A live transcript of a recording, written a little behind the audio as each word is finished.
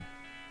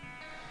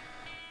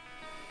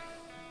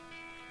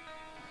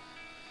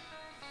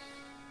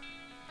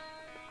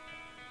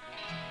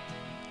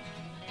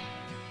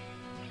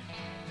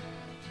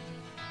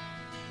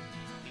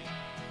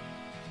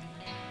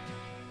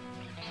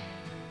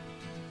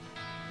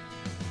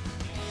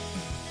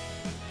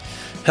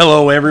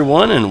Hello,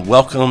 everyone, and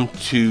welcome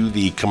to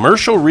the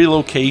Commercial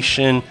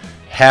Relocation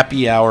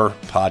Happy Hour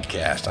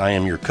podcast. I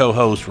am your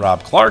co-host,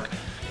 Rob Clark,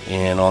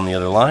 and on the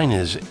other line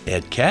is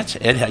Ed Katz.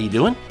 Ed, how you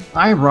doing?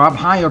 Hi, Rob.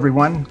 Hi,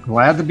 everyone.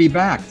 Glad to be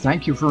back.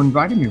 Thank you for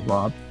inviting me,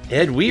 Rob.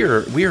 Ed, we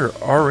are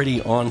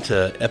already on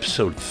to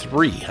episode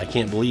 3. I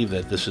can't believe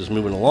that this is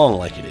moving along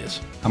like it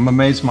is. I'm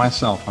amazed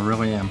myself. I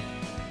really am.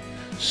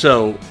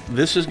 So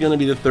this is going to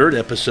be the 3rd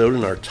episode,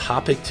 and our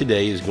topic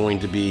today is going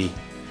to be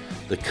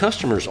the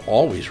customer's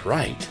always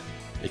right,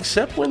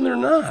 except when they're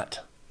not.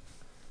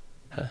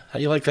 How do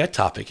you like that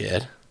topic,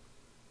 Ed?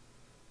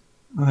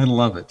 I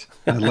love it.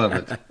 I love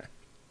it.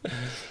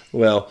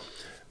 Well,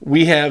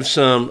 we have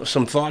some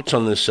thoughts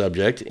on this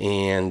subject,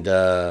 and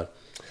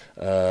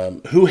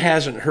who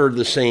hasn't heard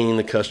the saying,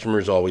 the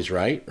customer's always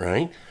right,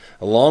 right?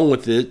 Along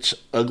with its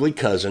ugly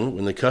cousin,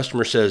 when the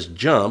customer says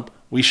jump,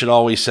 we should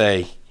always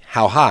say,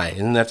 how high?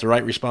 Isn't that the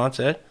right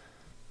response, Ed?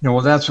 Yeah,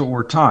 well, that's what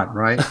we're taught,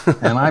 right?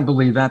 And I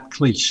believe that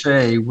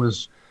cliche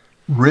was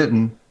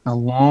written a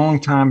long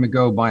time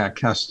ago by a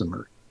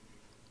customer.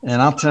 And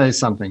I'll tell you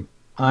something.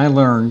 I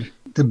learned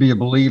to be a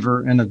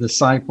believer and a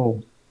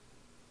disciple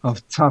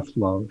of tough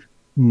love,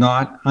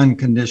 not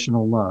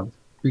unconditional love.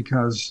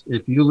 Because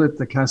if you let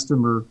the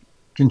customer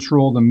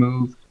control the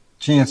move,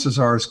 chances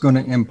are it's going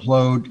to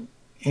implode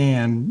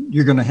and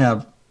you're going to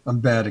have a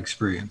bad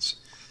experience.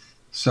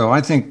 So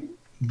I think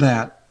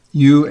that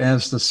you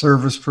as the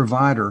service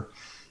provider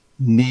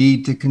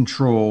need to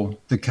control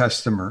the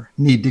customer,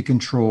 need to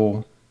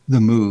control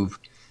the move,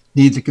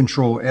 need to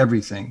control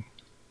everything.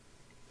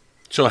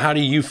 So how do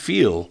you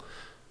feel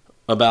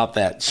about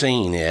that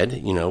saying,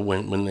 Ed,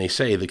 when they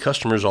say the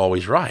customer's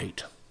always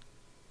right?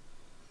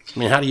 I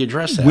mean, how do you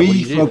address that?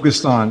 We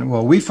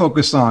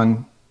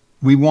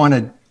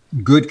wanted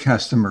good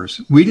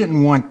customers. We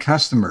didn't want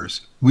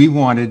customers. We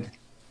wanted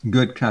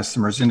good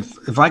customers. And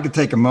if I could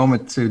take a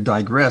moment to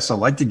digress, I'd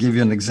like to give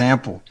you an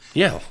example.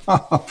 Yeah.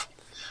 Of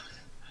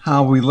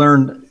how we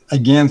learned,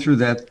 again, through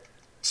that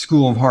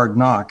school of hard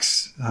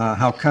knocks,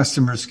 how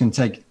customers can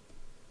take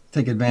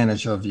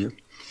advantage of you.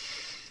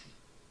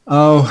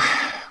 Oh,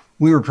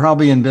 we were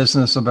probably in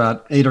business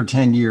about 8 or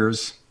 10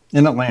 years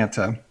in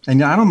Atlanta.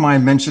 And I don't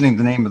mind mentioning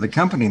the name of the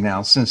company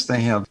now, since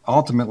they have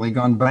ultimately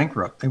gone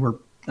bankrupt. They were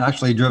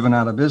actually driven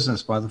out of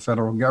business by the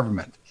federal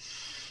government.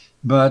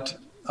 But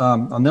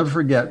I'll never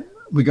forget,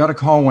 we got a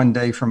call one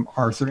day from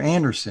Arthur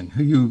Andersen,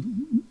 who you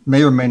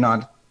may or may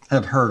not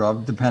have heard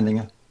of, depending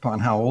upon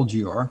how old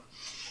you are.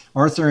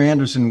 Arthur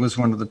Andersen was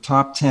one of the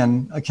top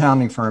 10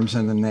 accounting firms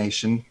in the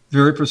nation,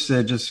 very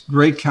prestigious,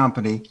 great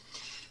company.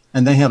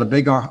 And they had a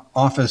big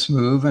office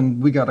move, and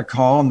we got a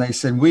call, and they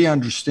said, we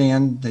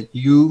understand that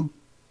you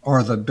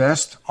are the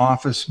best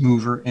office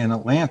mover in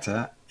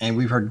Atlanta, and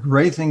we've heard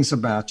great things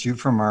about you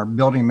from our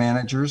building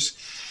managers,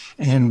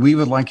 and we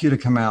would like you to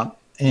come out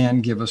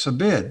and give us a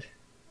bid.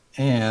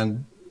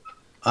 And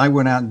I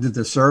went out and did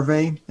the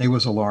survey. It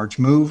was a large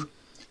move.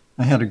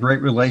 I had a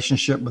great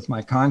relationship with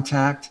my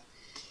contact.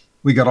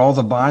 We got all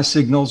the buy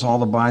signals, all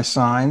the buy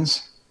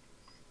signs,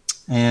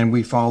 and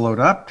we followed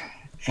up,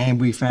 and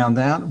we found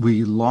out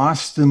we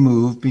lost the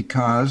move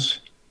because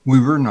we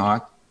were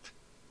not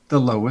the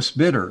lowest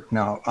bidder.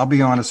 Now, I'll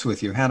be honest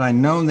with you. Had I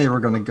known they were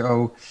going to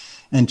go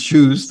and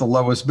choose the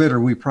lowest bidder,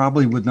 we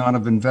probably would not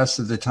have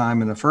invested the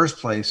time in the first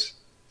place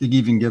to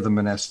even give them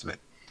an estimate.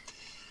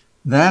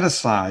 That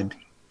aside,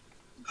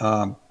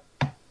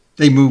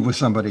 they moved with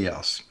somebody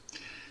else.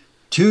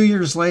 2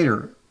 years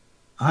later,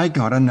 I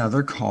got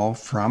another call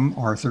from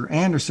Arthur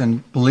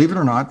Andersen, believe it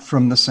or not,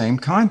 from the same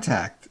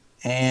contact.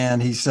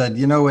 And he said,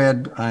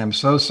 Ed, I am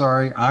so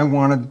sorry. I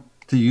wanted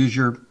to use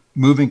your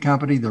moving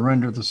company to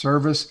render the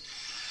service.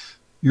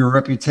 Your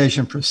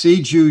reputation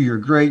precedes you. You're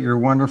great. You're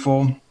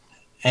wonderful.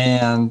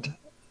 And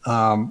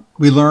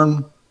we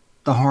learned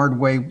the hard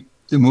way.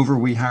 The mover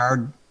we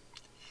hired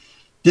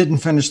didn't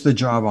finish the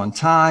job on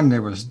time.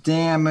 There was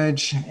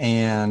damage,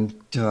 and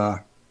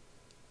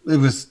it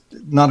was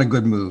not a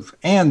good move.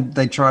 And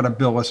they tried to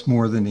bill us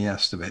more than the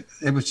estimate.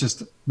 It was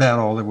just bad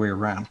all the way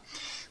around.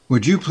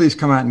 Would you please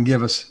come out and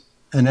give us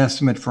an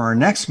estimate for our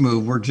next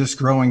move? We're just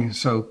growing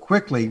so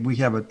quickly. We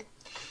have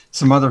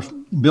some other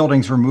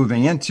buildings we're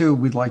moving into.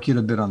 We'd like you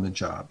to bid on the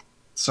job.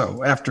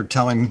 So after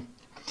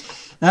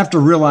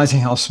realizing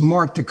how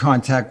smart the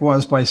contact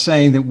was by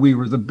saying that we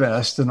were the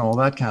best and all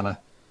that kind of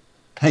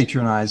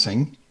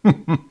patronizing,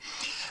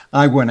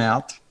 I went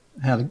out,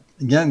 had,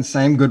 again,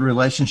 same good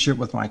relationship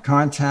with my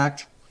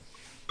contact,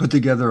 put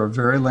together a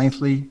very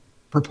lengthy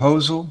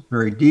proposal,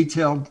 very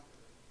detailed,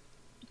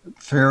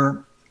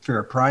 fair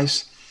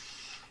price,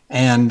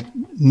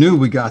 and knew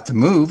we got the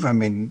move. I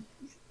mean,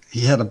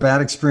 he had a bad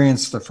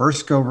experience the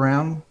first go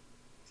round.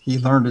 He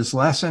learned his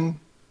lesson.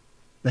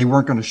 They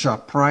weren't going to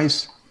shop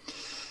price.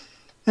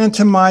 And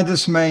to my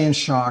dismay and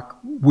shock,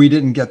 we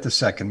didn't get the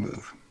second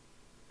move.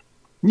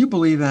 Can you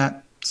believe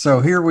that?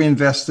 So here we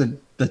invested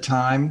the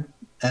time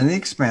and the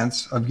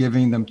expense of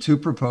giving them 2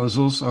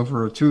 proposals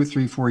over a 2,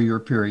 3, 4 year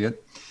period.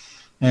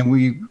 And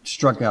we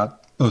struck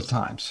out both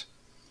times.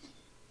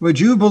 Would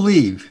you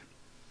believe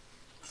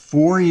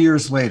 4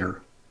 years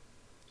later,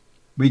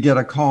 we get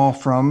a call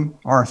from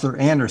Arthur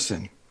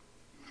Anderson.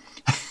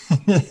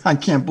 I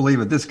can't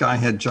believe it. This guy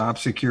had job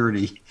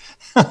security.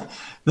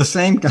 The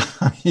same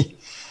guy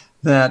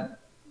that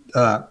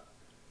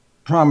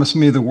promised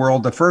me the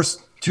world the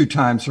first 2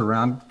 times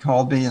around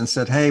called me and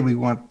said, hey, we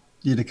want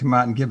you to come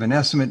out and give an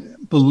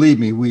estimate. Believe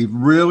me, we've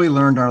really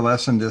learned our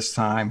lesson this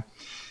time.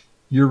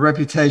 Your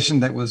reputation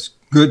that was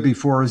good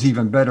before is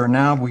even better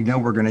now. We know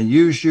we're going to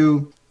use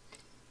you.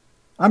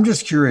 I'm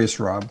just curious,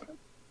 Rob,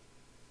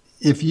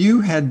 if you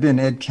had been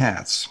Ed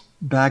Katz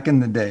back in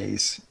the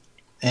days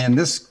and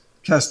this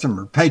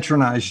customer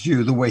patronized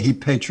you the way he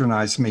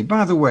patronized me.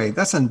 By the way,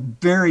 that's a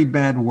very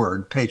bad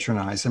word,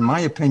 patronize. In my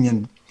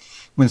opinion,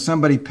 when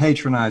somebody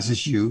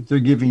patronizes you, they're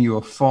giving you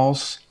a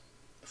false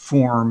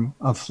form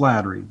of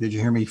flattery. Did you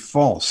hear me?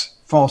 False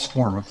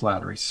form of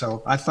flattery.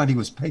 So I thought he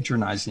was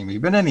patronizing me.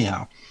 But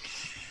anyhow,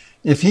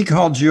 if he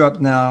called you up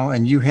now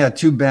and you had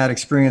 2 bad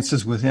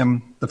experiences with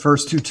him the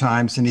first 2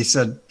 times and he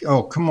said,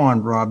 oh, come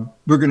on, Rob,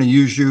 we're going to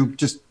use you.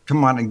 Just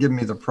come on and give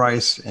me the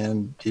price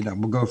and,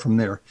 we'll go from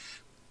there.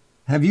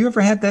 Have you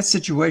ever had that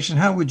situation?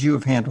 How would you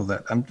have handled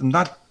that? I'm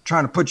not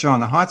trying to put you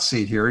on the hot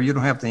seat here. You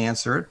don't have to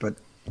answer it, but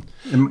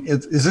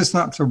is this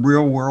not the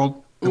real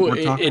world that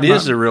we're talking about? It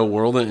is the real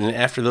world, and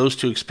after those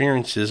 2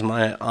 experiences,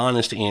 my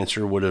honest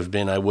answer would have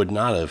been I would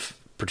not have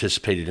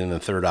participated in the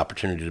third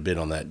opportunity to bid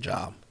on that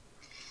job.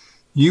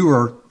 You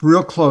are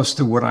real close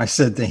to what I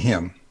said to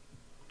him.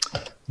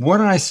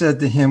 What I said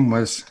to him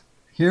was,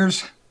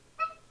 here's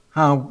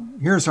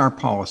our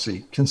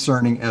policy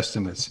concerning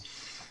estimates.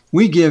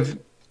 We give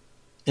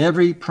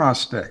every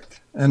prospect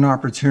an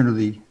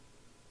opportunity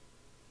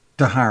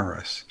to hire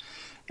us.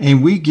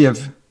 And we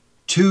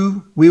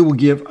will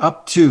give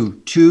up to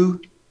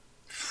 2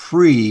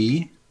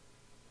 free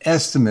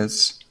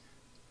estimates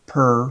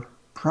per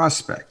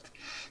prospect.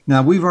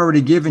 Now, we've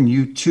already given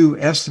you 2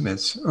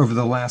 estimates over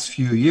the last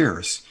few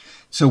years.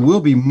 So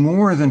we'll be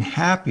more than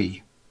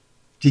happy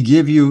to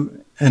give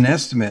you an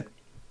estimate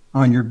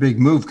on your big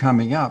move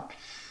coming up.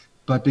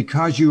 But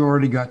because you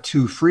already got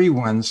 2 free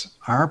ones,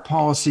 our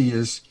policy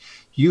is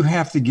you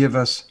have to give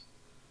us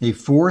a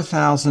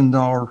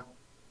 $4,000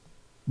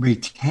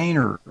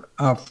 retainer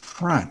up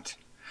front.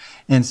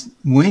 And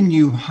when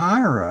you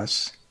hire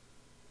us,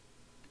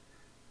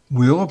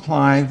 we'll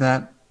apply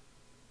that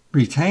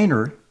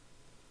retainer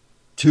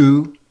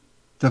to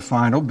the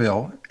final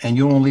bill, and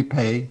you'll only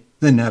pay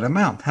the net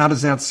amount. How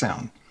does that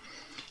sound?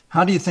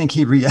 How do you think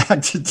he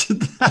reacted to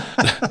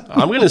that?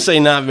 I'm going to say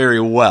not very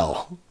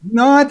well.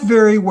 Not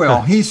very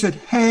well. He said,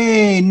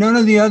 hey, none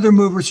of the other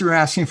movers are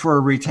asking for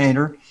a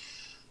retainer.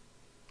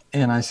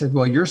 And I said,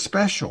 well, you're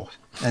special.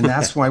 And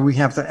that's why we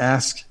have to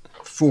ask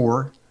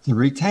for the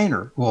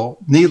retainer. Well,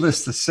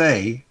 needless to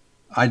say,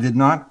 I did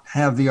not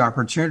have the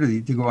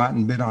opportunity to go out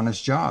and bid on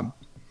his job.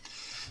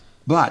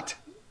 But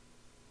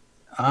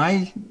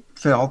I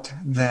felt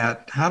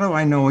that, how do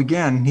I know,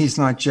 again, he's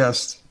not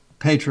just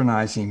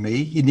patronizing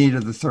me. He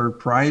needed the third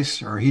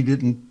price, or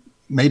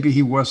maybe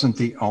he wasn't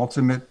the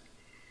ultimate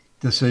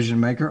decision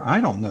maker. I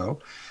don't know.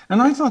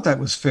 And I thought that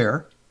was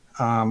fair.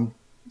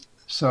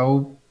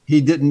 So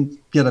he didn't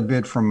get a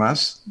bid from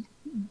us.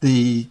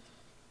 The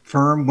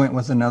firm went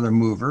with another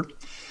mover.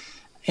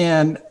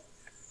 And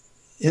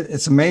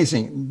it's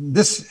amazing.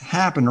 This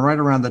happened right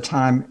around the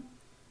time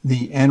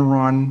the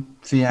Enron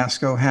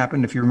fiasco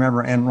happened. If you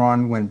remember,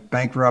 Enron went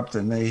bankrupt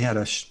and they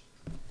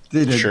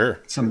did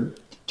some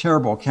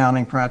terrible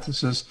accounting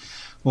practices.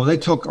 Well, they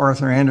took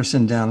Arthur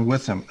Anderson down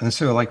with them. And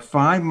so like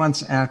 5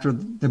 months after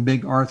the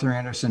big Arthur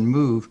Anderson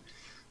move,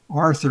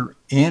 Arthur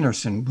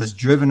Anderson was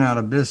driven out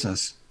of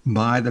business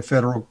by the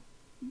federal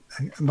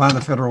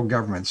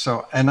government.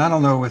 So, and I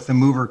don't know if the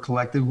mover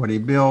collected what he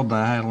billed.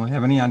 I don't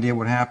have any idea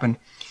what happened.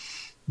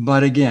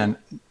 But again,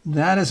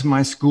 that is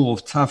my school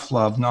of tough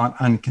love, not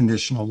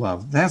unconditional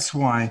love. That's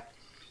why,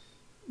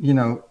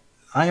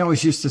 I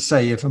always used to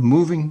say, if a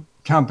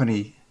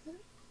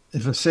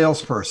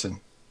salesperson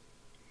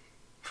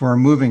for a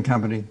moving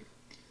company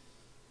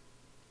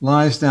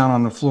lies down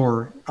on the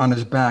floor on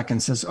his back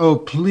and says, oh,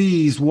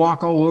 please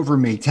walk all over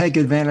me, take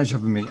advantage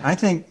of me, I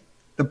think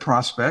the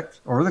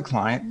prospect or the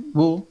client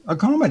will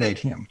accommodate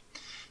him.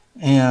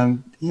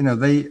 And,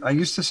 I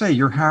used to say,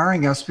 you're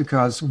hiring us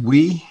because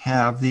we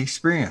have the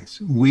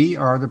experience. We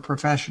are the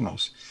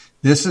professionals.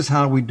 This is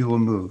how we do a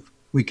move.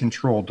 We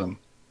controlled them.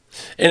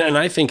 And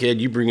I think,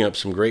 Ed, you bring up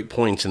some great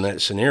points in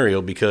that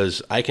scenario,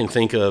 because I can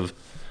think of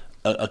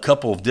a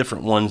couple of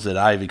different ones that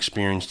I've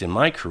experienced in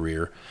my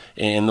career.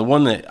 And the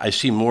one that I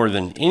see more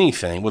than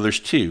anything, well,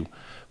 there's 2.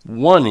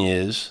 One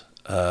is,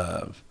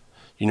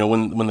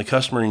 when the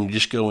customer, and you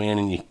just go in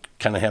and you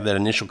kind of have that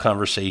initial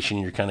conversation,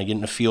 you're kind of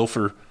getting a feel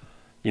for,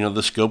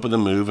 the scope of the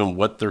move and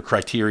what their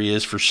criteria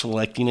is for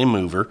selecting a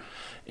mover.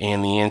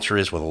 And the answer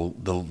is, well,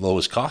 the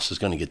lowest cost is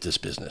going to get this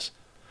business.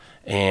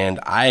 And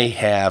I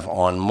have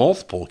on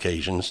multiple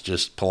occasions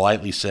just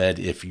politely said,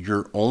 if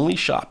your only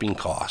shopping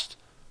cost,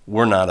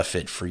 we're not a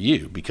fit for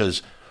you,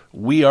 because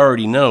we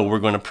already know we're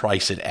going to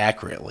price it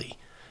accurately.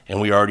 And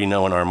we already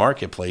know in our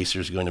marketplace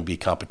there's going to be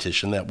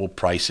competition that will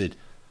price it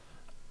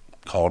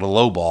call it a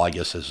low ball, I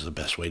guess is the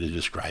best way to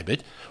describe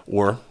it,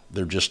 or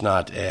they're just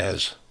not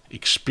as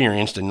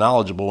experienced and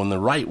knowledgeable in the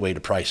right way to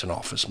price an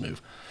office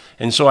move.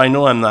 And so I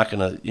know I'm not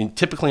going to,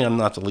 typically I'm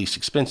not the least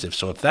expensive.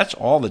 So if that's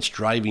all that's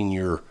driving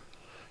your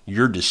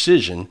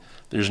decision,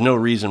 there's no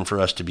reason for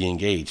us to be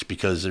engaged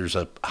because there's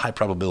a high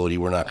probability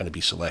we're not going to be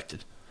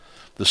selected.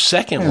 The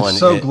second one.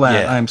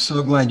 I'm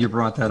so glad you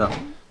brought that up.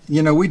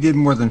 You know, we did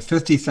more than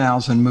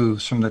 50,000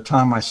 moves from the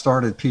time I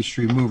started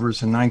Peachtree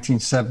Movers in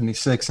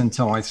 1976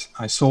 until I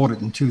sold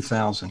it in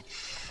 2000.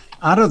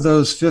 Out of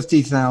those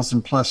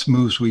 50,000 plus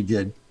moves we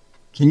did,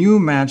 can you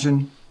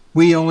imagine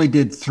we only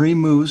did 3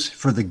 moves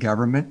for the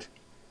government?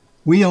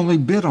 We only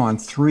bid on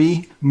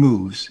 3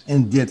 moves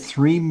and did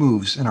 3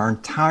 moves in our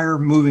entire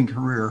moving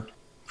career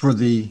for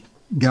the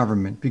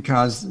government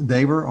because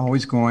they were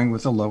always going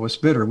with the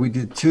lowest bidder. We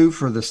did 2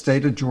 for the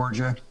state of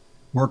Georgia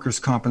workers'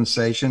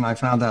 compensation. I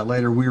found out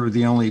later we were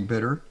the only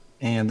bidder,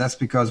 and that's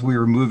because we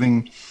were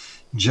moving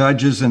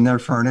judges and their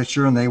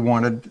furniture, and they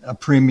wanted a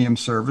premium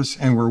service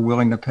and were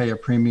willing to pay a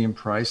premium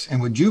price.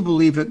 And would you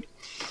believe it?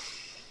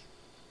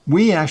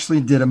 We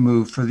actually did a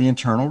move for the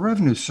Internal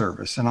Revenue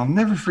Service, and I'll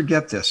never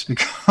forget this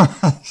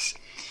because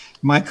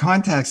my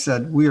contact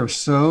said, we are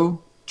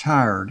so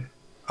tired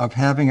of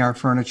having our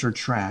furniture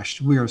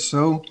trashed. We are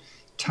so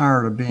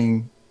tired of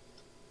being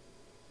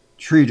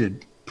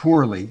treated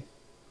poorly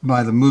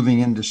by the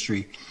moving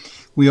industry.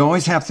 We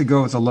always have to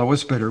go with the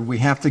lowest bidder. We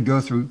have to go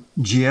through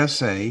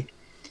GSA,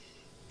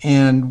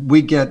 and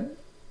we get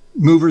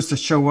movers to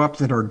show up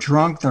that are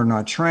drunk, they're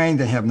not trained,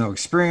 they have no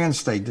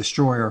experience, they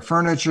destroy our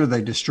furniture,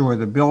 they destroy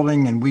the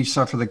building, and we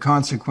suffer the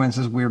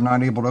consequences. We are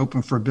not able to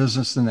open for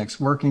business the next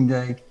working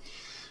day.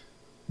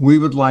 We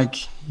would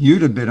like you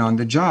to bid on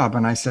the job.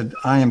 And I said,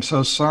 I am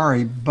so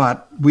sorry,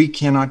 but we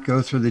cannot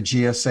go through the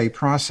GSA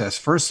process.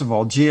 First of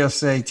all,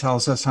 GSA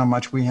tells us how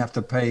much we have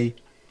to pay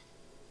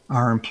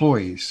our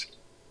employees,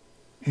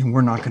 and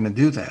we're not going to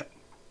do that.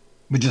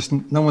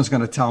 No one's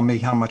going to tell me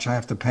how much I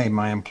have to pay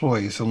my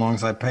employees, so long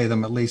as I pay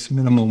them at least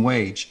minimum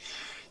wage.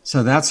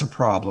 So that's a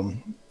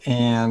problem.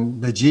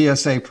 And the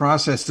GSA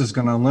process is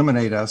going to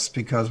eliminate us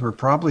because we're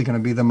probably going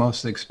to be the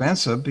most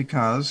expensive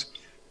because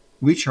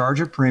we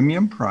charge a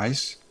premium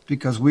price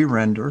because we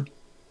render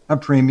a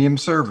premium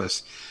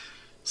service.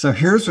 So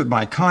here's what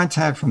my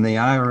contact from the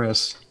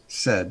IRS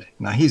said.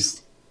 Now,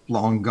 he's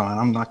long gone.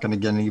 I'm not going to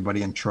get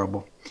anybody in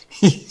trouble.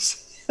 He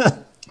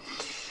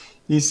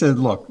said,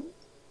 look,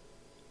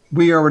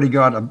 we already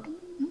got a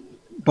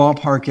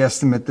ballpark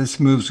estimate. This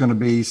move's going to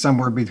be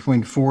somewhere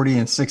between $40,000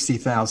 and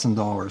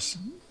 $60,000.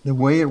 The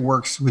way it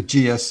works with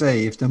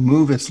GSA, if the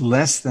move is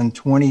less than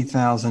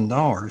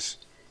 $20,000,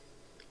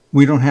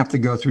 we don't have to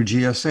go through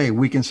GSA.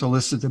 We can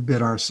solicit the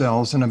bid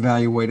ourselves and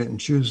evaluate it and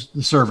choose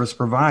the service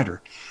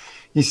provider.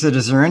 He said,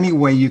 is there any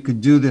way you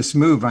could do this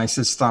move? I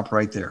said, stop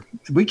right there.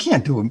 We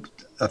can't do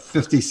a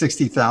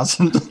 $50,000,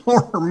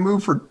 $60,000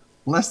 move for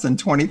less than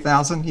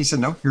 $20,000. He said,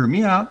 no, hear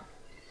me out.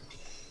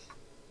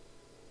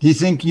 Do you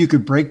think you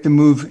could break the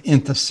move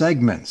into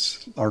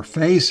segments or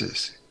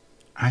phases?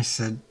 I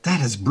said,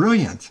 that is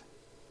brilliant.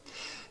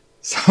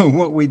 So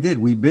what we did,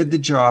 we bid the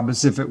job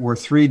as if it were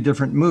 3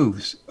 different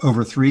moves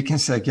over 3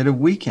 consecutive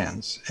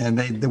weekends. And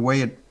the way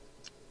it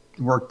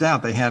worked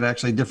out, they had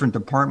actually different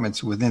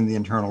departments within the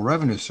Internal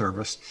Revenue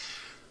Service.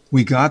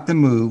 We got the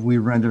move. We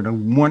rendered a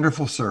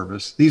wonderful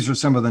service. These are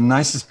some of the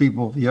nicest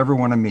people you ever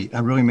want to meet. I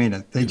really mean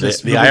it. They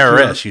just the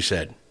IRS, you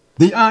said.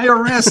 The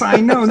IRS,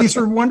 I know. These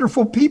are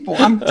wonderful people.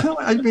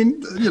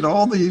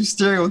 All these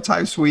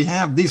stereotypes we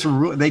have, these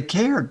are they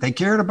cared. They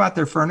cared about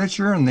their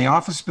furniture and the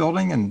office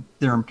building and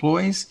their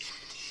employees.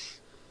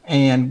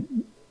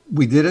 And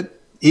we did it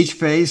each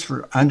phase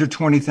for under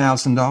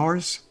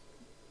 $20,000.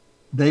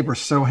 They were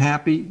so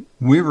happy.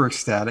 We were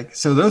ecstatic.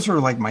 So those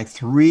were like my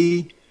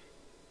 3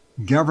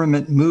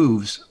 government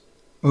moves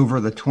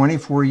over the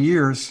 24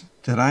 years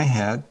that I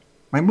had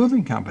my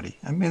moving company.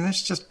 I mean,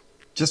 that's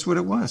just what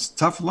it was.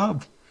 Tough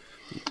love.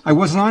 I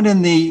was not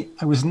in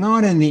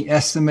the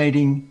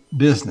estimating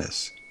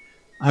business.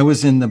 I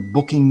was in the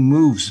booking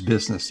moves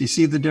business. You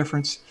see the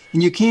difference?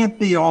 And you can't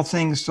be all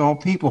things to all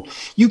people.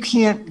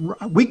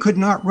 We could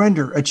not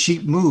render a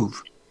cheap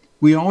move.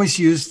 We always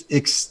used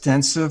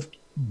extensive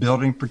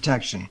building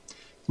protection.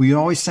 We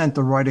always sent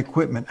the right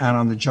equipment out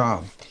on the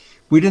job.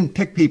 We didn't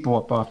pick people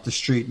up off the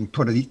street and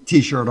put a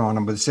T-shirt on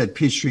them that said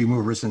Peachtree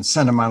Movers and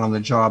send them out on the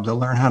job to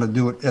learn how to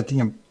do it at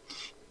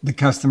the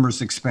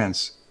customer's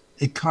expense.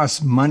 It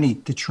costs money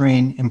to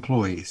train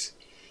employees.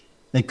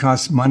 It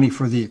costs money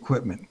for the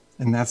equipment,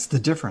 and that's the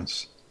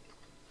difference.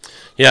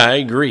 Yeah, I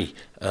agree.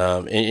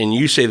 And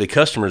you say the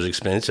customer's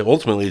expense.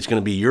 Ultimately, it's going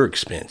to be your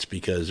expense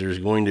because there's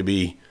going to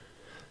be,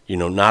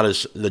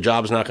 the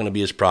job's not going to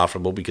be as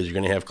profitable because you're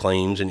going to have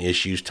claims and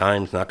issues.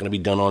 Time's not going to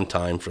be done on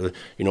time for,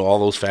 all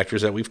those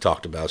factors that we've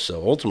talked about.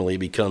 So ultimately, it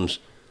becomes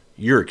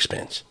your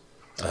expense.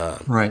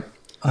 Right.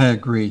 I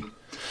agree.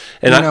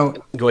 And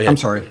go ahead. I'm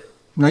sorry.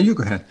 No, you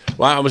go ahead.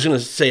 Well, I was going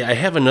to say I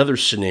have another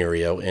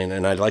scenario,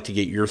 and I'd like to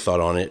get your thought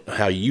on it,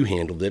 how you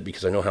handled it,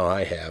 because I know how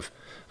I have.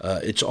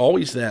 It's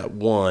always that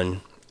one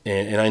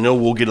and I know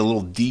we'll get a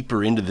little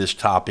deeper into this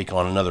topic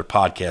on another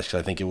podcast, because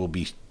I think it will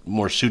be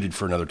more suited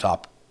for another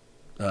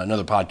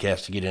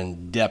podcast to get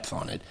in depth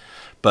on it.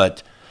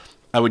 But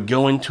I would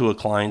go into a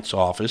client's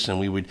office and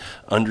we would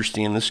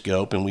understand the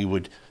scope, and we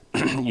would,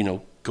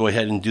 go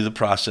ahead and do the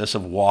process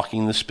of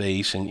walking the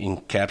space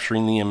and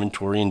capturing the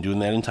inventory and doing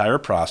that entire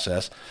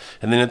process.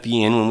 And then at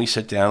the end, when we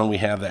sit down and we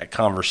have that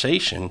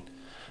conversation,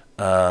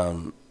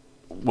 when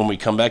we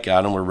come back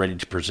out and we're ready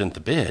to present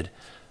the bid,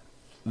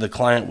 the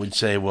client would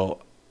say,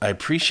 well, I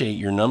appreciate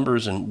your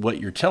numbers and what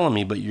you're telling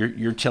me, but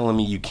you're telling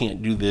me you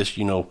can't do this,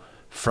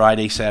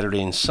 Friday,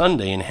 Saturday, and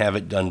Sunday and have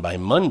it done by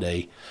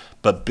Monday.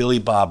 But Billy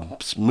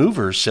Bob's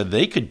Movers said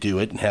they could do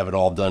it and have it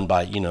all done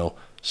by,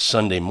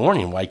 Sunday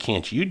morning. Why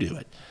can't you do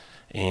it?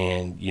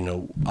 And,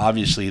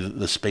 obviously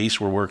the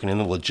space we're working in,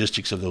 the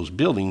logistics of those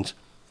buildings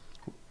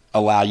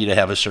allow you to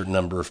have a certain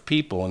number of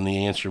people. And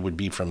the answer would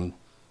be from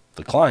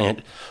the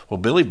client, well,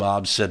 Billy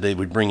Bob said they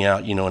would bring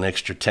out, an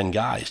extra 10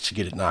 guys to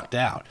get it knocked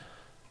out.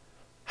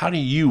 How do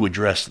you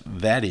address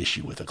that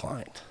issue with a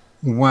client?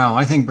 Wow,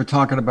 I think we're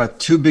talking about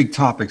two big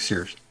topics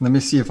here. Let me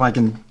see if I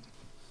can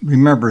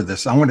remember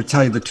this. I want to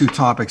tell you the two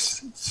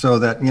topics so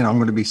that, I'm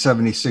going to be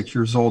 76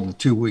 years old in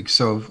 2 weeks.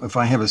 So if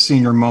I have a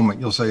senior moment,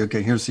 you'll say,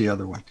 okay, here's the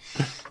other one.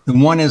 The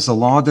one is the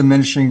law of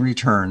diminishing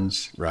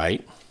returns.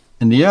 Right.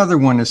 And the other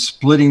one is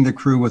splitting the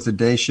crew with a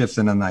day shift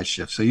and a night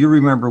shift. So you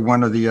remember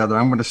one or the other.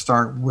 I'm going to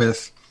start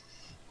with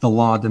the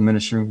law of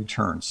diminishing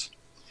returns.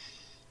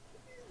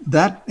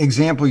 That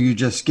example you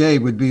just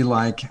gave would be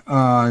like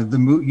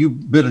you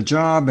bid a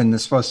job and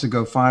it's supposed to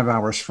go 5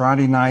 hours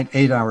Friday night,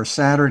 8 hours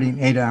Saturday,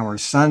 8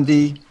 hours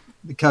Sunday.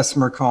 The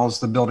customer calls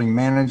the building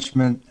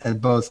management at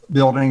both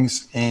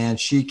buildings, and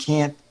she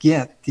can't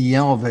get the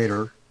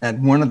elevator at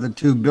one of the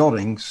two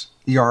buildings,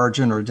 the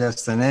origin or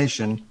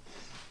destination,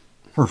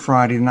 for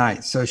Friday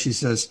night. So she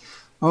says,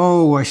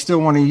 oh, I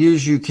still want to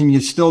use you. Can you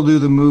still do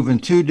the move in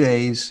 2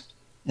 days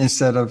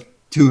instead of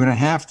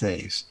 2.5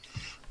 days?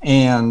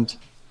 And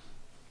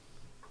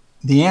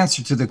the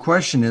answer to the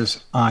question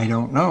is, I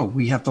don't know.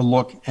 We have to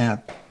look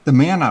at the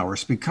man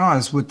hours,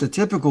 because what the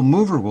typical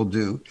mover will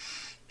do,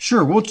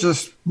 sure, we'll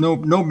just,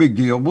 no big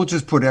deal. We'll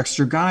just put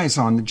extra guys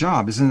on the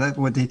job. Isn't that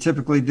what they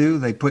typically do?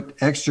 They put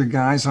extra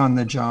guys on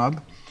the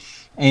job.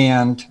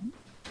 And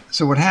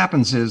so what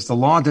happens is the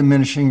law of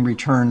diminishing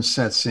returns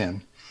sets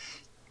in.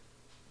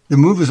 The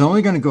move is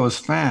only going to go as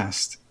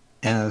fast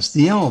as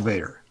the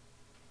elevator.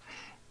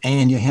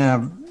 And you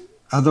have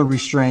other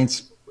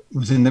restraints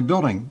within the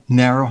building,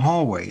 narrow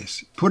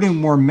hallways. Putting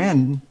more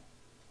men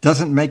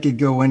doesn't make it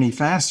go any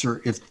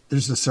faster if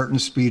there's a certain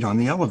speed on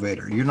the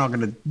elevator. You're not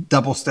going to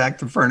double stack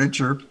the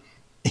furniture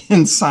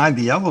inside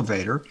the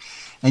elevator,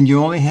 and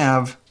you only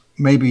have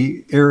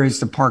maybe areas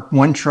to park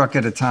one truck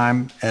at a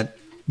time at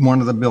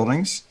one of the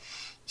buildings.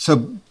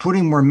 So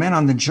putting more men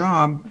on the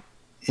job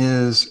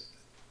is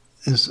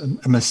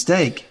a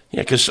mistake.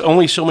 Yeah, because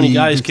only so many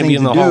guys can be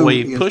in the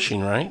hallway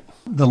pushing, right?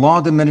 The law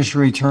of diminishing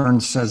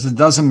returns says it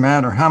doesn't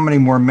matter how many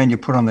more men you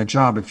put on the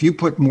job. If you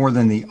put more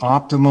than the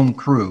optimum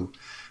crew,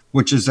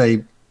 which is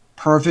a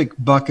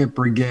perfect bucket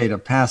brigade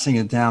of passing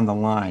it down the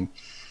line,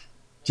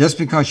 just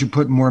because you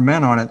put more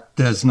men on it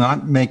does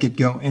not make it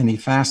go any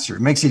faster.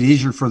 It makes it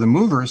easier for the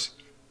movers,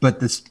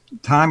 but the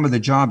time of the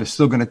job is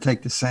still going to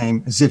take the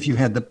same as if you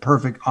had the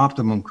perfect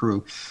optimum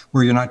crew,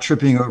 where you're not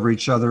tripping over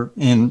each other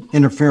and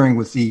interfering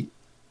with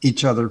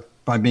each other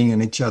by being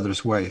in each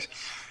other's ways.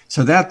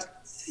 So that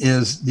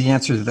is the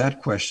answer to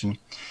that question.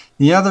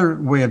 The other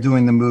way of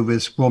doing the move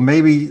is, well,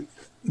 maybe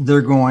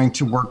they're going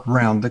to work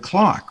round the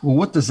clock. Well,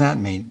 what does that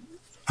mean?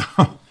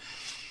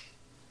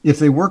 If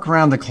they work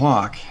round the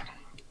clock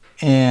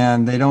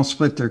and they don't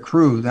split their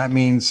crew, that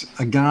means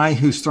a guy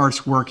who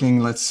starts working,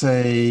 let's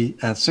say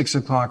at 6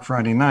 o'clock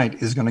Friday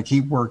night, is going to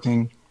keep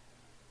working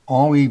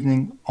all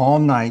evening, all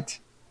night,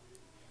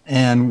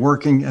 and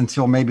working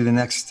until maybe the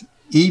next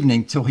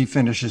evening till he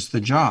finishes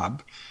the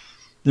job.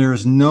 There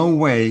is no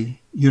way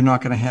you're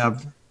not going to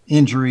have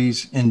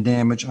injuries and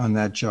damage on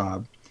that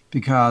job,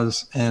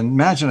 because, and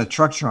imagine a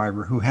truck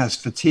driver who has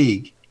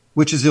fatigue,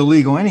 which is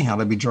illegal anyhow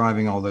to be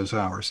driving all those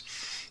hours.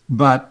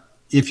 But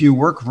if you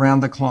work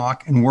round the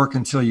clock and work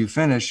until you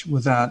finish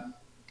without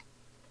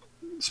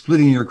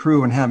splitting your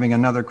crew and having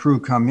another crew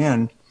come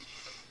in,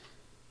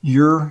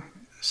 you're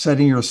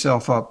setting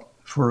yourself up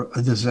for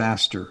a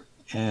disaster.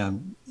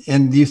 And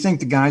do you think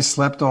the guys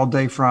slept all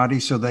day Friday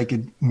so they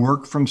could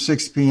work from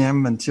 6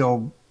 p.m.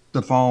 until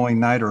the following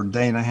night or a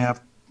day and a half?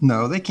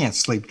 No, they can't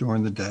sleep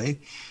during the day.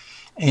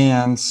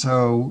 And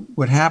so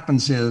what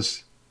happens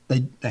is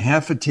they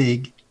have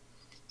fatigue,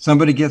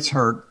 somebody gets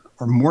hurt,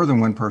 or more than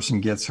one person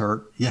gets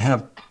hurt. You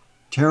have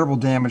terrible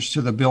damage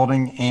to the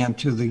building and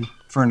to the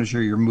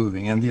furniture you're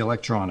moving and the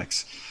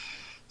electronics.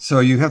 So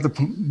you have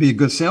to be a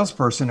good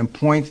salesperson and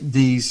point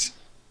these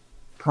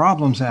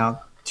problems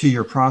out to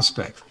your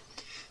prospect.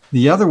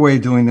 The other way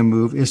of doing the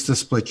move is to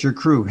split your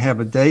crew, have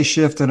a day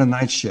shift and a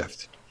night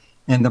shift.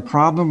 And the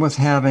problem with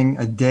having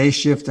a day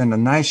shift and a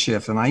night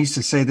shift, and I used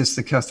to say this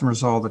to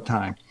customers all the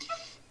time,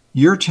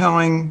 you're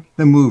telling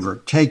the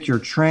mover, take your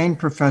trained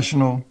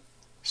professional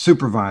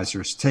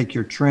supervisors. Take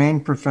your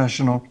trained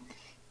professional,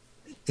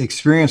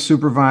 experienced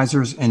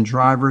supervisors and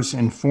drivers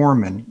and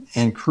foremen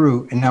and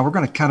crew, and now we're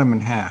going to cut them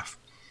in half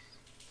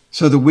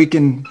so that we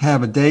can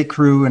have a day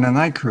crew and a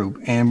night crew.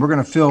 And we're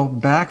going to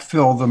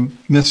backfill the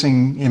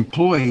missing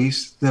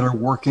employees that are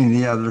working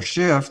the other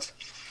shift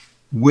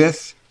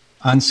with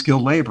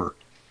unskilled labor.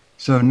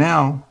 So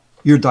now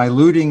you're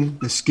diluting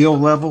the skill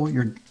level,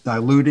 you're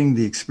diluting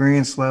the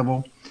experience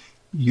level.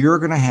 You're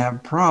going to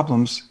have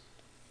problems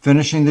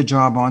finishing the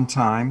job on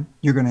time.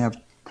 You're going to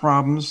have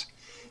problems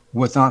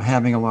with not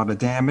having a lot of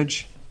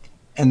damage.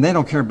 And they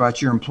don't care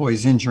about your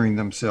employees injuring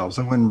themselves.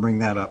 I wouldn't bring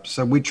that up.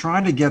 So we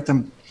try to get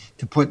them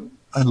to put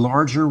a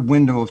larger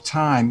window of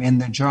time in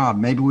the job.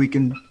 Maybe we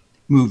can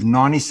move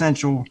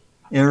non-essential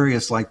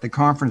areas like the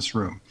conference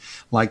room,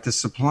 like the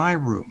supply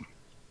room,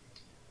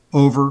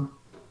 over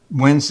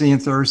Wednesday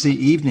and Thursday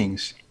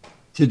evenings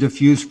to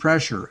diffuse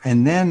pressure.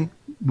 And then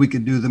we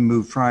could do the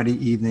move Friday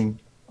evening,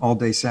 all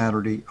day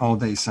Saturday, all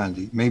day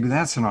Sunday. Maybe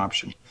that's an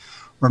option.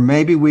 Or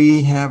maybe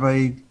we have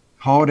a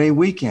holiday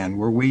weekend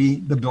where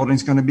the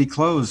building's going to be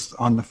closed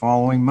on the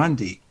following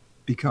Monday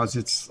because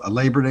it's a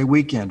Labor Day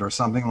weekend or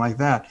something like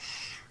that.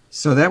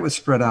 So that would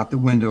spread out the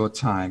window of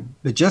time.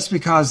 But just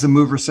because the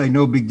movers say,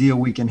 no big deal,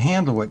 we can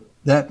handle it,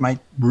 that might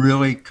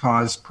really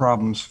cause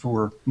problems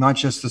for not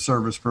just the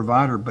service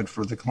provider, but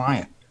for the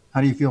client.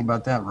 How do you feel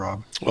about that,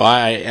 Rob? Well,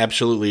 I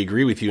absolutely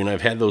agree with you, and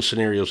I've had those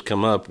scenarios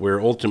come up where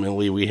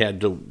ultimately we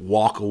had to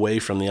walk away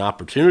from the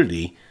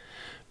opportunity,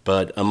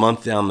 but a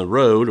month down the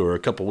road or a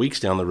couple weeks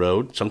down the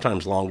road,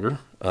 sometimes longer,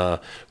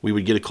 we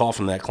would get a call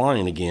from that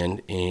client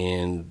again,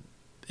 and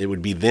it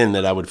would be then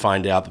that I would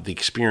find out that the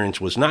experience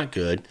was not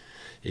good.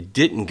 It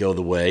didn't go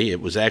the way.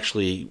 It was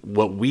actually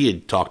what we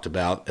had talked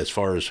about as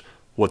far as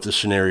what the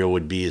scenario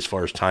would be as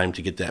far as time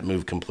to get that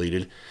move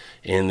completed.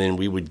 And then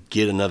we would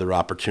get another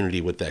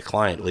opportunity with that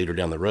client later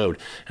down the road.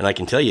 And I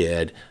can tell you,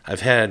 Ed,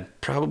 I've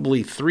had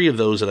probably 3 of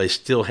those that I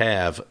still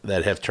have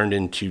that have turned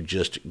into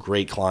just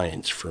great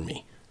clients for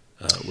me,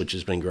 which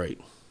has been great.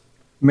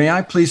 May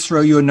I please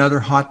throw you another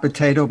hot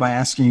potato by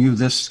asking you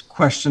this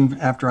question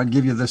after I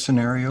give you the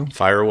scenario?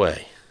 Fire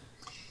away.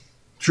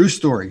 True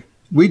story.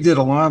 We did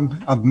a lot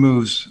of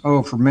moves,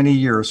 for many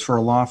years for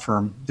a law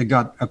firm that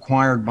got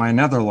acquired by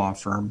another law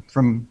firm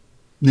from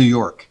New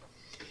York.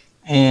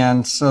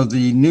 And so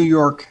the New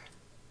York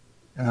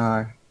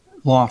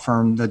law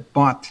firm that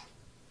bought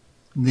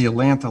the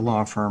Atlanta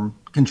law firm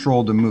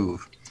controlled the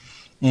move.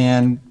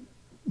 And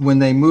when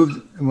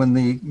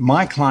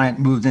my client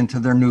moved into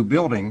their new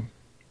building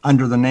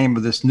under the name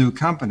of this new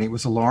company, it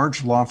was a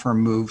large law firm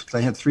move.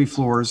 They had 3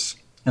 floors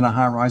in a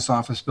high-rise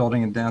office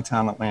building in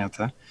downtown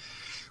Atlanta.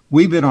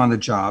 We bid on the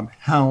job.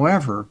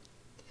 However,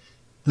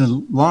 the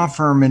law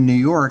firm in New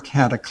York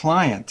had a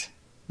client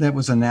that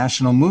was a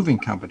national moving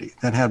company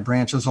that had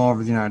branches all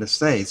over the United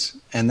States.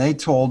 And they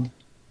told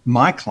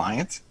my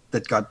client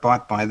that got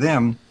bought by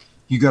them,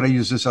 you got to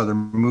use this other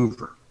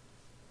mover.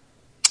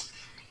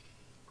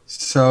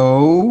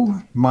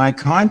 So my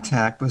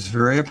contact was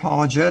very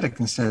apologetic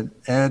and said,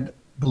 Ed,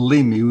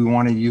 believe me, we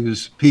want to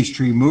use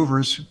Peachtree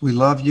Movers. We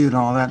love you and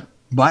all that,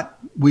 but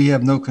we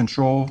have no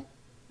control.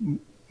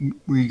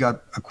 We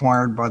got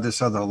acquired by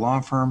this other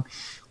law firm.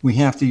 We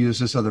have to use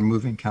this other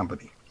moving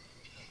company.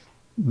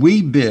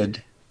 We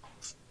bid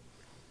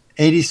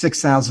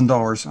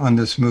 $86,000 on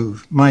this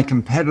move. My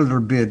competitor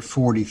bid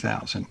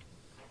 $40,000.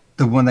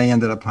 The one they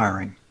ended up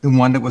hiring, the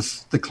one that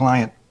was the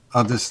client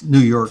of this New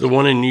York. The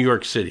one in New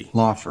York City.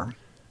 Law firm.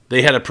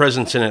 They had a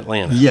presence in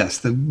Atlanta.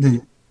 Yes.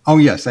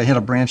 Yes, they had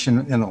a branch in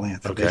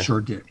Atlanta. Okay. They sure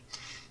did.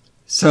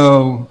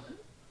 So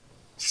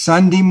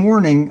Sunday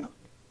morning,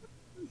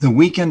 the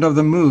weekend of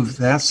the move,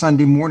 that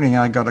Sunday morning,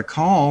 I got a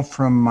call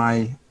from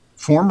my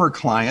former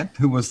client,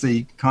 who was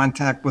the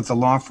contact with the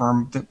law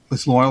firm that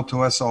was loyal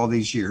to us all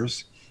these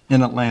years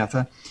in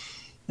Atlanta.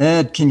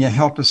 Ed, can you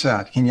help us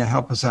out? Can you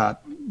help us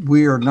out?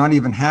 We are not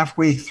even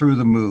halfway through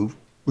the move.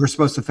 We're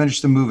supposed to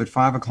finish the move at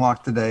 5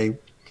 o'clock today.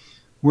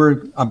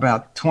 We're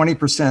about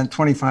 20%,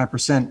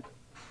 25%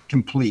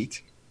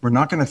 complete. We're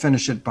not going to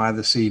finish it by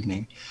this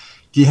evening.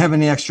 Do you have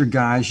any extra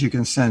guys you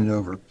can send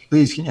over?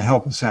 Please, can you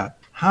help us out?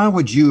 How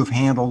would you have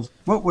handled,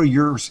 what were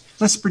yours?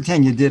 Let's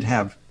pretend you did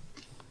have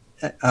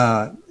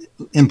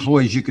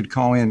employees you could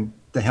call in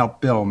to help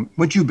bail them.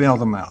 Would you bail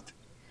them out?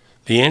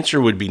 The answer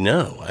would be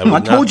no. I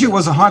told you it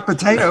was a hot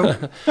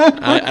potato.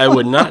 I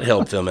would not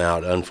help them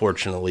out,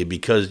 unfortunately,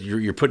 because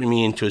you're putting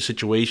me into a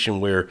situation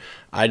where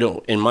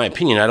in my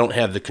opinion, I don't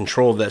have the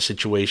control of that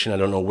situation. I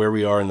don't know where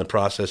we are in the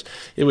process.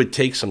 It would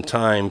take some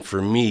time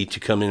for me to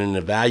come in and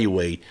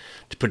evaluate,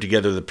 to put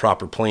together the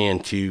proper plan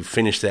to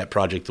finish that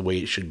project the way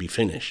it should be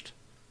finished.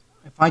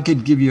 If I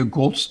could give you a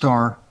gold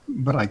star,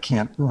 but I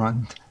can't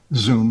run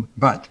Zoom,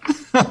 but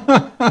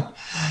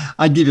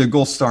I'd give you a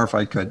gold star if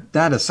I could.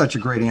 That is such a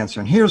great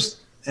answer.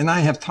 And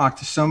I have talked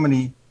to so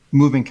many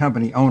moving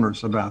company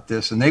owners about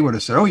this, and they would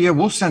have said, oh yeah,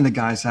 we'll send the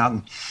guys out.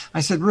 And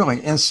I said,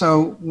 really? And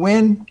so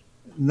when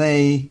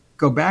they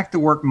go back to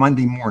work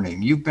Monday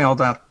morning, you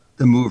bailed out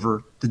the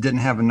mover that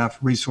didn't have enough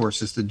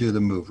resources to do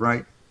the move,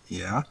 right?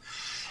 Yeah.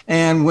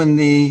 And when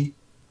the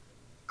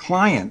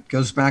client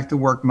goes back to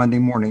work Monday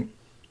morning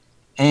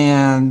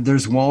and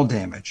there's wall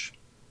damage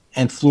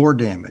and floor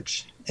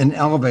damage and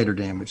elevator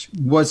damage.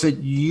 Was it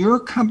your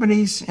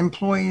company's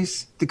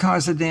employees that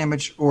caused the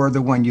damage or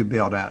the one you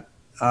bailed out?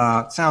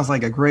 Sounds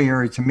like a gray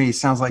area to me.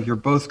 Sounds like you're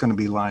both going to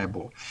be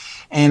liable.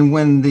 And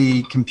when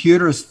the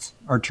computers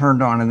are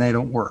turned on and they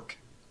don't work,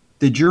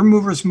 did your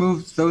movers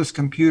move those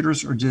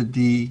computers, or did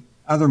the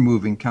other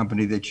moving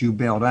company that you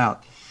bailed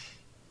out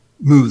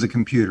move the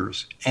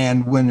computers?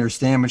 And when there's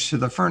damage to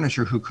the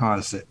furniture, who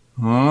caused it?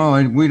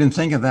 Oh, we didn't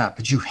think of that.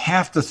 But you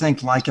have to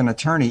think like an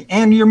attorney.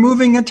 And you're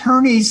moving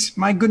attorneys.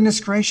 My goodness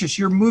gracious,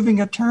 you're moving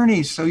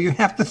attorneys. So you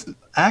have to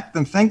act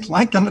and think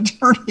like an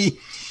attorney.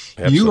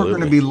 Absolutely. You are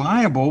going to be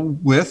liable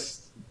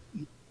with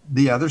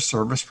the other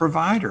service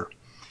provider.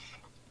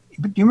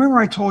 But do you remember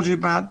I told you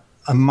about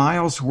a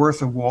mile's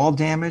worth of wall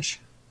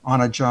damage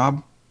on a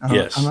job?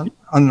 Yes. On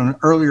an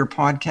earlier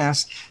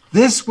podcast?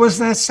 This was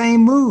that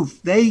same move.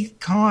 We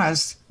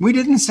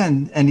didn't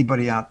send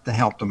anybody out to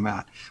help them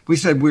out. We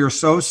said, we are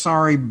so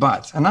sorry,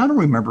 but, and I don't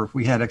remember if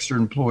we had extra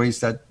employees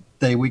that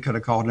day we could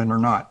have called in or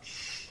not.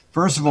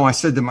 First of all, I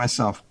said to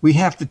myself, we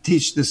have to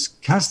teach this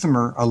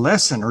customer a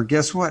lesson, or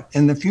guess what?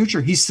 In the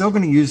future, he's still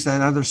going to use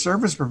that other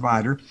service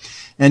provider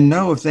and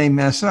know if they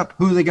mess up,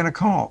 who are they going to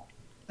call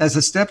as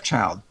a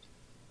stepchild?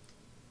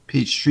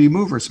 Peachtree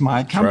Movers,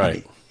 my company.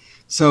 Right.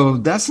 So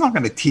that's not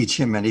going to teach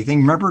him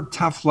anything. Remember,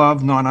 tough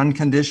love, not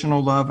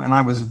unconditional love. And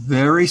I was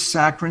very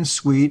saccharine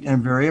sweet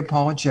and very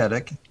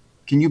apologetic.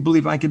 Can you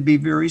believe I could be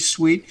very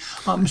sweet?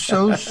 I'm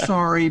so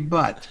sorry,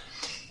 but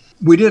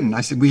we didn't. I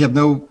said, we have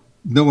no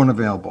one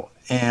available.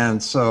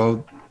 And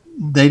so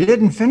they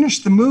didn't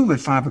finish the move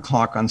at 5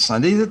 o'clock on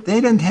Sunday. They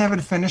didn't have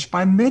it finished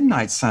by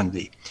midnight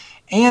Sunday.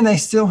 And they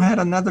still had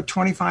another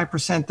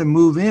 25% to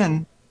move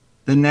in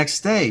the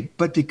next day.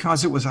 But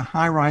because it was a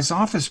high-rise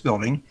office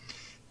building,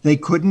 they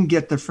couldn't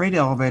get the freight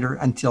elevator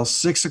until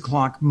 6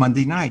 o'clock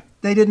Monday night.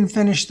 They didn't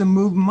finish the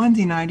move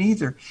Monday night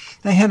either.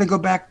 They had to go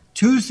back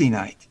Tuesday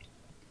night.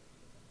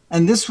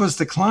 And this was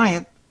the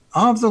client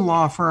of the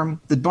law firm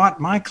that bought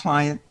my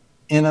client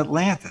in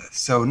Atlanta.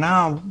 So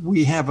now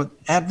we have an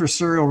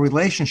adversarial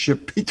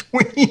relationship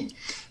between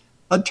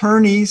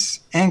attorneys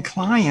and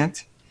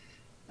client.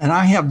 And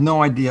I have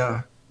no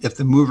idea if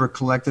the mover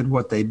collected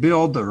what they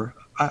billed, or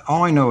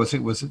all I know is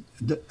it was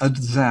a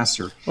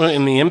disaster. Well,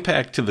 and the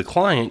impact to the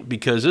client,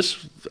 because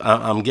this,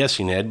 I'm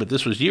guessing, Ed, but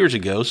this was years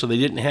ago, so they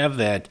didn't have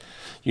that,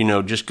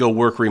 just go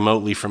work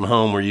remotely from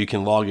home where you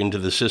can log into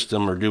the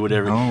system or do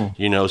whatever,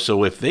 No.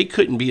 So if they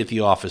couldn't be at the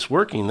office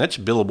working, that's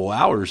billable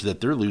hours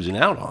that they're losing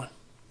out on.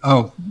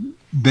 Oh,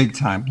 big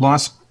time.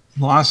 Lost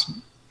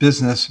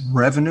business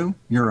revenue.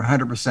 You're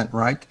 100%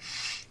 right.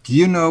 Do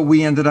you know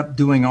we ended up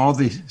doing all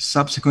the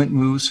subsequent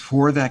moves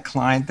for that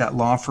client, that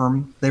law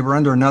firm? They were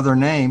under another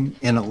name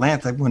in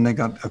Atlanta when they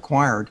got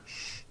acquired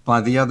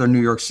by the other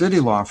New York City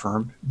law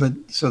firm. But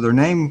so their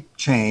name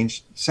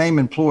changed, same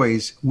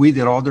employees. We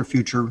did all their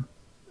future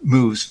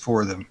moves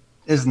for them.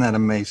 Isn't that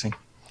amazing?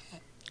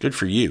 Good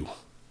for you.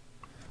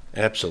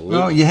 Absolutely.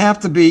 Well, you have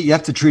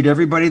to treat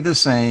everybody the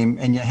same,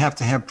 and you have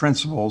to have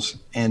principles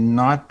and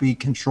not be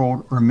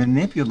controlled or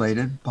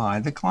manipulated by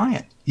the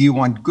client. You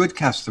want good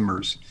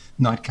customers,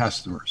 not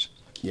customers.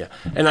 Yeah.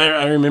 And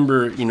I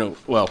remember,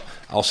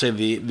 I'll say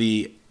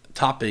the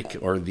topic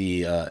or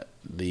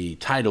the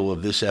title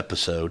of this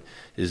episode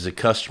is the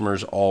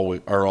customers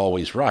are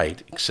always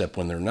right, except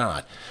when they're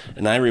not.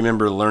 And I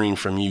remember learning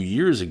from you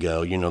years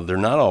ago, they're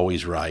not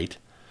always right,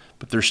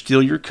 but they're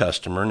still your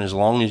customer. And as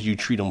long as you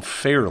treat them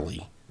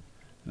fairly,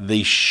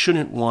 they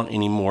shouldn't want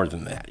any more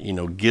than that.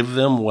 Give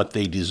them what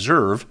they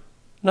deserve,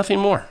 nothing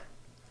more.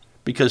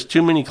 Because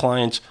too many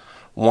clients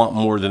want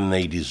more than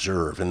they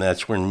deserve, and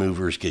that's when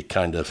movers get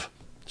kind of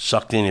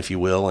sucked in, if you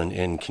will,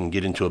 and can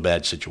get into a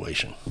bad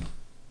situation.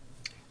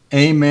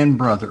 Amen,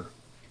 brother.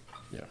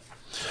 Yeah.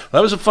 Well,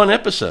 that was a fun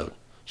episode.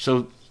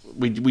 So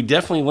we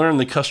definitely learned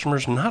the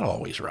customer's not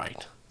always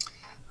right.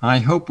 I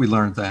hope we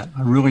learned that.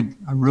 I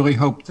really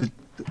hope that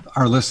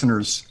our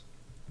listeners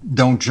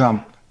don't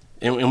jump.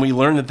 And we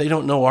learned that they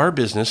don't know our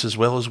business as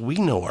well as we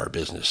know our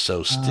business.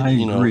 So,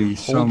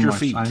 hold your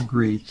feet. I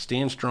agree.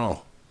 Stand strong.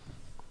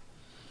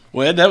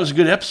 Well, Ed, that was a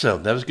good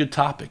episode. That was a good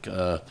topic.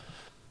 A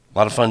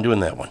lot of fun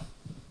doing that one.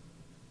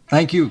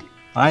 Thank you.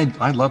 I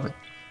love it.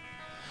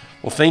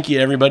 Well, thank you,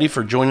 everybody,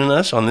 for joining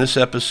us on this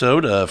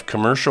episode of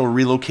Commercial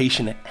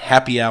Relocation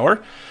Happy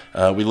Hour.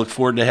 We look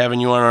forward to having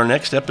you on our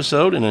next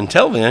episode. And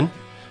until then,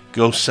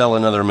 go sell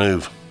another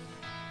move.